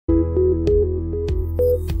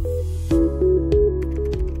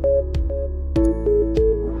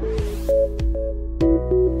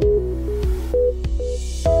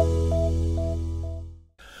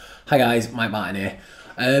Hi guys, Mike Martin here.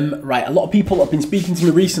 Right, a lot of people have been speaking to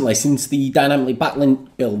me recently since the dynamic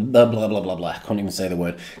backlink build, blah blah blah blah blah. I can't even say the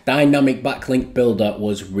word. Dynamic backlink builder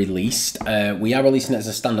was released. We are releasing it as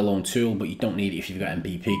a standalone tool, but you don't need it if you've got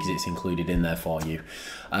MPP because it's included in there for you.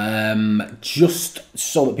 Just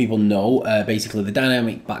so that people know, basically the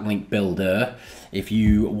dynamic backlink builder. If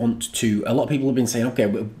you want to, a lot of people have been saying,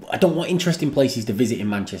 okay, I don't want interesting places to visit in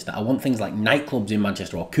Manchester. I want things like nightclubs in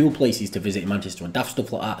Manchester or cool places to visit in Manchester and daft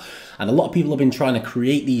stuff like that. And a lot of people have been trying to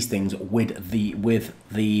create these things with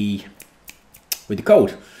the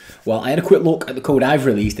code. Well, I had a quick look at the code I've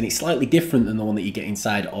released and it's slightly different than the one that you get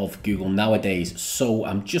inside of Google nowadays. So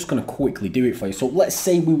I'm just going to quickly do it for you. So let's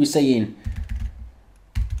say we were saying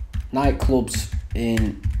nightclubs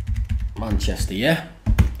in Manchester, yeah?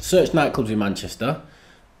 Search nightclubs in Manchester.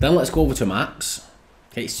 Then let's go over to maps.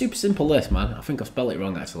 Okay, it's super simple this, man. I think I've spelled it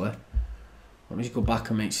wrong actually. Let me just go back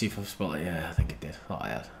and see if I've spelled it. Yeah, I think I did. Thought I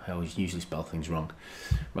had. I always usually spell things wrong.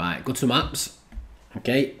 Right, go to maps.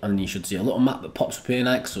 Okay, and you should see a little map that pops up here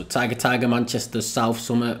next. So Tiger, Manchester, South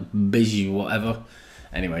Summit, Busy, whatever.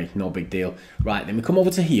 Anyway, no big deal. Right, then we come over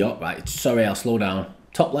to here. Right, sorry, I'll slow down.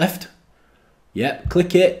 Top left. Yep,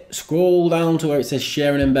 click it. Scroll down to where it says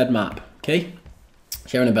share and embed map. Okay.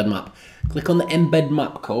 Share an embed map. Click on the embed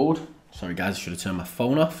map code. Sorry guys, I should have turned my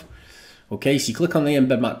phone off. Okay, so you click on the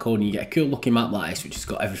embed map code and you get a cool looking map like this, which has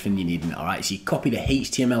got everything you need in it. Alright, so you copy the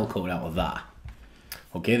HTML code out of that.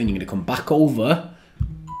 Okay, then you're going to come back over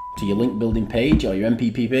to your link building page or your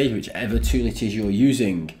MPP page, whichever tool it is you're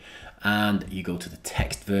using. And you go to the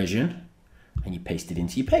text version and you paste it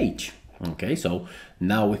into your page. Okay, so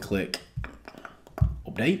now we click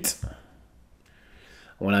update.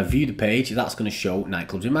 When I view the page, that's going to show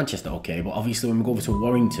nightclubs in Manchester, okay? But obviously when we go over to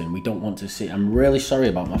Warrington, we don't want to see... I'm really sorry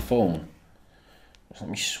about my phone. Just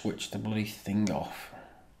let me switch the bloody thing off.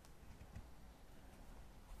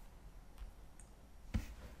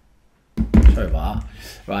 Sorry about that.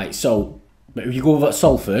 Right, so but if you go over to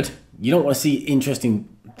Salford, you don't want to see interesting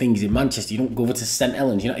things in Manchester. You don't go over to St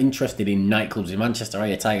Helens. You're not interested in nightclubs in Manchester, are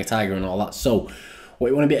you? Tiger and all that. So what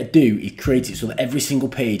you want to be able to do is create it so that every single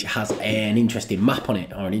page has an interesting map on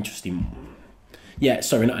it, or an interesting, yeah,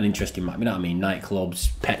 sorry, not an interesting map, you know what I mean, nightclubs,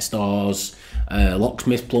 pet stores,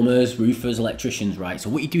 locksmiths, plumbers, roofers, electricians, right? So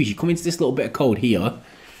what you do is you come into this little bit of code here,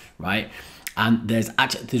 right, and there's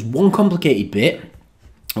one complicated bit,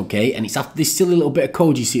 okay, and it's after this silly little bit of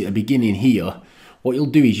code you see at the beginning here. What you'll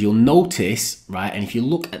do is you'll notice, right, and if you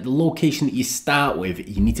look at the location that you start with,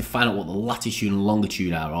 you need to find out what the latitude and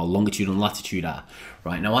longitude are, or longitude and latitude are.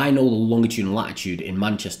 Right, now I know the longitude and latitude in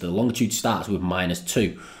Manchester. The longitude starts with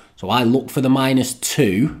 -2. So I look for the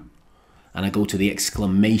 -2, and I go to the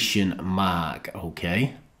exclamation mark,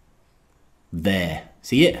 okay? There,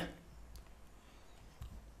 see it?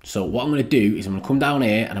 So what I'm going to do is I'm going to come down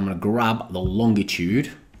here, and I'm going to grab the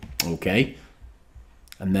longitude, okay?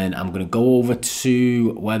 And then I'm going to go over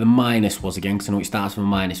to where the minus was again, because I know it starts with a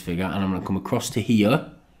minus figure. And I'm going to come across to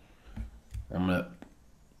here. I'm going to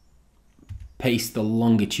paste the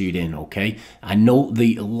longitude in, okay? I know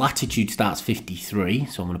the latitude starts 53,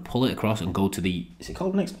 so I'm going to pull it across and go to the... Is it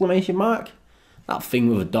called an exclamation mark? That thing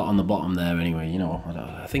with a dot on the bottom there anyway, you know.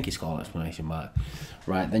 I think it's called an exclamation mark.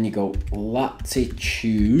 Right, then you go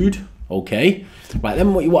latitude, okay? Right,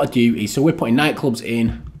 then what you want to do is... So we're putting nightclubs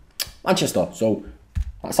in Manchester, so...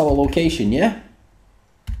 That's our location, yeah?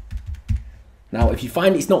 Now, if you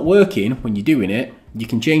find it's not working when you're doing it, you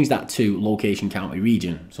can change that to location, county,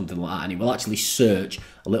 region, something like that, and it will actually search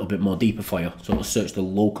a little bit more deeper for you. So it'll search the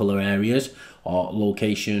local areas, or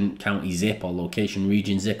location, county zip, or location,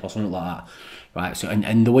 region zip, or something like that. Right, so,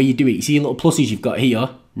 and the way you do it, you see your little pluses you've got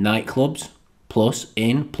here, nightclubs, plus,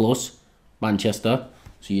 in, plus, Manchester.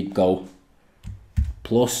 So you'd go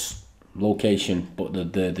plus location, but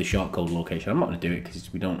the short code location. I'm not going to do it because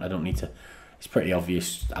I don't need to. It's pretty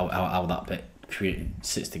obvious how that bit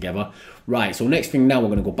sits together. Right, so next thing now, we're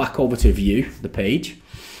going to go back over to view the page.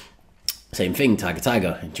 Same thing,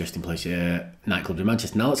 Tiger, interesting place, nightclubs in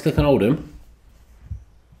Manchester. Now let's click on Oldham.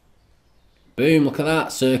 Boom, look at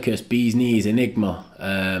that, Circus, Bees Knees, Enigma.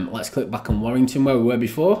 Let's click back on Warrington where we were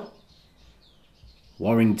before.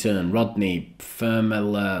 Warrington, Rodney,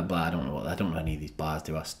 Fermella, blah, I don't know any of these bars,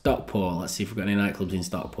 do I? Stockport, let's see if we've got any nightclubs in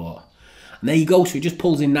Stockport. And there you go, so it just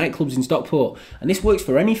pulls in nightclubs in Stockport. And this works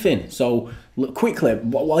for anything. So, look, quickly,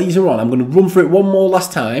 while you're on, I'm going to run through it one more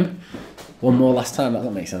last time. One more last time, that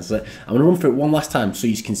doesn't make sense. I'm going to run through it one last time so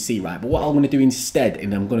you can see, right? But what I'm going to do instead,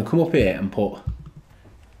 is I'm going to come up here and put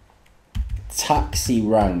taxi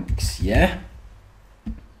ranks, yeah?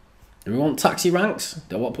 Do we want taxi ranks?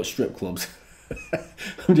 Do I want to put strip clubs?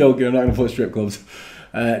 I'm joking, I'm not going to put strip clubs.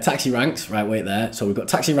 Taxi ranks, right, wait there. So we've got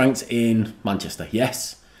taxi ranks in Manchester,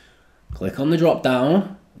 yes. Click on the drop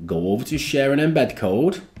down, go over to share an embed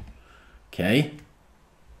code, okay.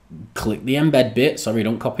 Click the embed bit, sorry,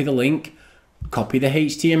 don't copy the link. Copy the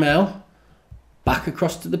HTML, back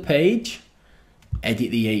across to the page,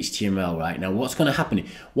 edit the HTML, right? Now what's going to happen,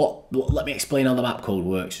 let me explain how the map code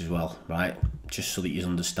works as well, right? Just so that you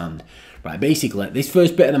understand. Right, basically, this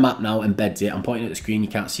first bit of the map now embeds it. I'm pointing at the screen, you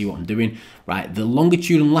can't see what I'm doing. Right, the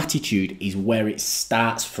longitude and latitude is where it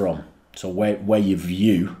starts from. So where you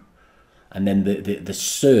view, and then the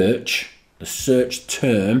search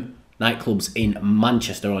term, nightclubs in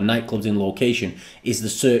Manchester or nightclubs in location, is the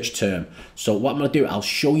search term. So what I'm going to do, I'll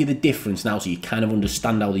show you the difference now so you kind of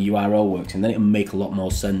understand how the URL works, and then it'll make a lot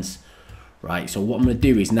more sense. Right, so what I'm going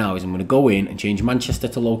to do is I'm going to go in and change Manchester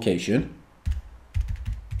to location.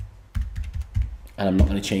 And I'm not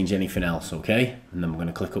going to change anything else, okay? And then I'm going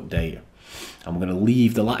to click update. I'm going to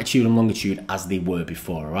leave the latitude and longitude as they were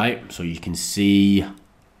before, all right? So you can see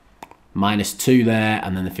 -2 there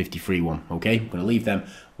and then the 53 one, okay? I'm going to leave them.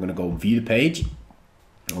 I'm going to go and view the page.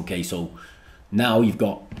 Okay, so now you've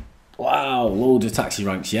got, wow, loads of taxi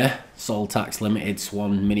ranks, yeah? Sol Tax, Limited,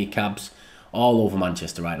 Swan, mini cabs, all over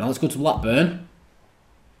Manchester, right? Now let's go to Blackburn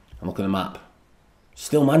and look at the map.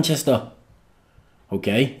 Still Manchester.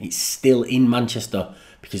 Okay, it's still in Manchester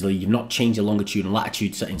because you've not changed the longitude and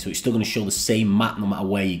latitude setting, so it's still going to show the same map no matter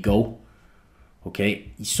where you go.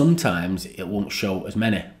 Okay, sometimes it won't show as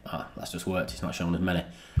many. That's just worked, it's not showing as many,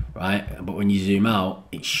 right? But when you zoom out,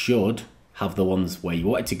 it should have the ones where you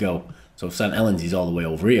want it to go. So St Helens is all the way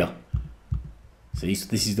over here. So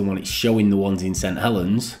this is the one, it's showing the ones in St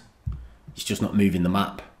Helens, it's just not moving the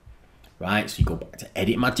map, right? So you go back to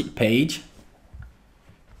Edit Magic Page,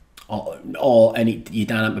 or any your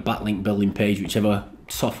dynamic backlink building page, whichever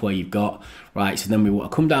software you've got, right? So then we want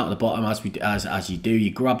to come down to the bottom as you do. You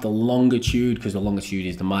grab the longitude because the longitude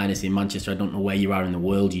is the minus in Manchester. I don't know where you are in the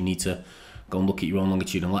world. You need to go and look at your own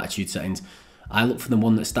longitude and latitude settings. I look for the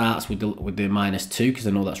one that starts with the -2 because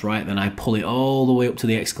I know that's right. Then I pull it all the way up to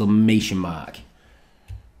the exclamation mark.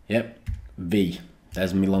 Yep, V.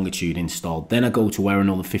 There's my longitude installed. Then I go to where I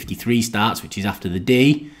know the 53 starts, which is after the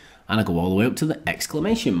D. And I go all the way up to the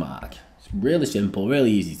exclamation mark. It's really simple,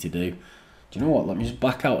 really easy to do. Do you know what? Let me just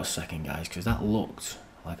back out a second, guys, because that looked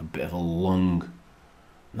like a bit of a long...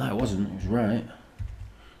 No, it wasn't. It was right.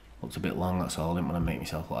 Looked a bit long, that's all. I didn't want to make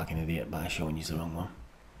myself look like an idiot by showing you the wrong one.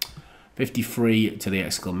 53 to the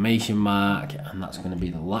exclamation mark, and that's going to be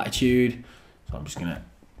the latitude. So I'm just going to...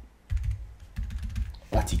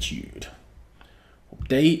 Latitude.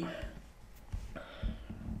 Update.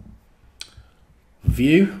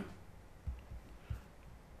 View.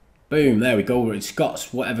 Boom, there we go, we're in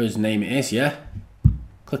Scott's, whatever his name it is, yeah?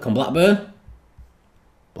 Click on Blackburn.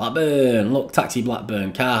 Blackburn, look, taxi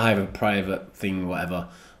Blackburn, car hire, private thing, whatever.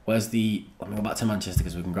 Where's the, let me go back to Manchester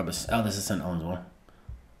because we can grab a, oh, there's a St Helens one.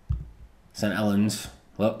 St Helens,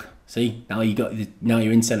 look, see, now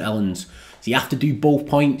you're in St Helens. So you have to do both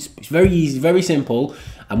points. It's very easy, very simple.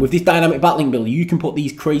 And with this dynamic backlink builder, you can put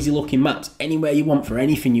these crazy looking maps anywhere you want for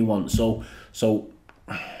anything you want. So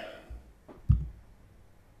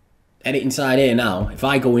edit inside here now, if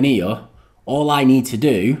I go in here, all I need to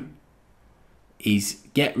do is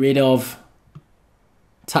get rid of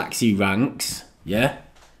taxi ranks, yeah,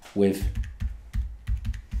 with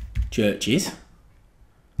churches.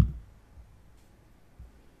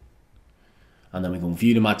 And then we go and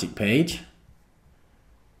view the magic page.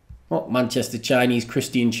 Oh, Manchester Chinese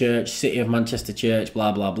Christian Church, City of Manchester Church,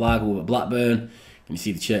 blah, blah, blah. Go over to Blackburn. Can you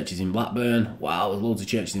see the churches in Blackburn? Wow, there's loads of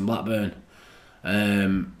churches in Blackburn.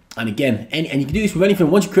 And again, and you can do this with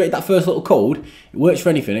anything. Once you create that first little code, it works for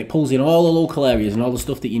anything. It pulls in all the local areas and all the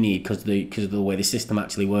stuff that you need because of the way the system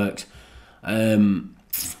actually works.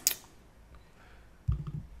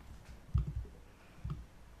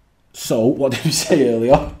 So, what did we say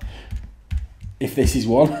earlier? If this is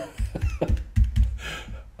one,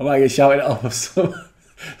 I might get shouted at off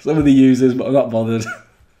some of the users, but I'm not bothered.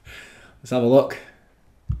 Let's have a look.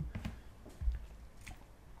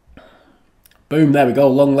 Boom, there we go.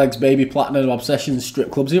 Long legs, baby, platinum, obsessions, strip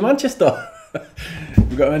clubs in Manchester.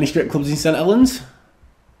 We've got any strip clubs in St Helens?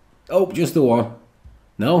 Oh, just the one.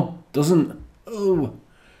 No, doesn't. Oh.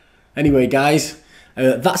 Anyway, guys,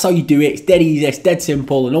 that's how you do it. It's dead easy, it's dead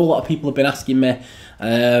simple. I know a lot of people have been asking me.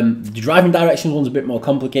 The driving directions one's a bit more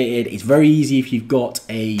complicated. It's very easy if you've got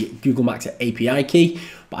a Google Maps API key,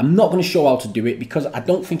 but I'm not going to show how to do it because I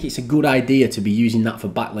don't think it's a good idea to be using that for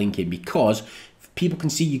backlinking, because if people can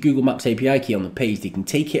see your Google Maps API key on the page, they can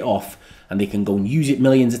take it off and they can go and use it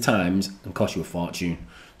millions of times and cost you a fortune.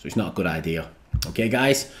 So it's not a good idea. Okay,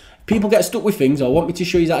 guys? people get stuck with things or want me to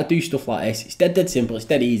show you how to do stuff like this, it's dead simple, it's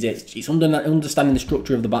dead easy, it's understanding the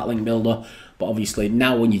structure of the backlink builder. But obviously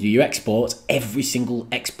now when you do your exports, every single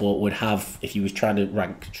export would have, if you was trying to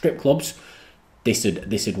rank strip clubs, this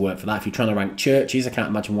would work for that. If you're trying to rank churches, I can't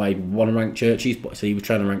imagine why you'd want to rank churches, but so you were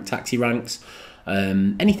trying to rank taxi ranks,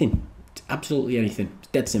 anything, absolutely anything. It's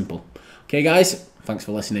dead simple. Okay guys, thanks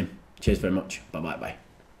for listening. Cheers very much. Bye.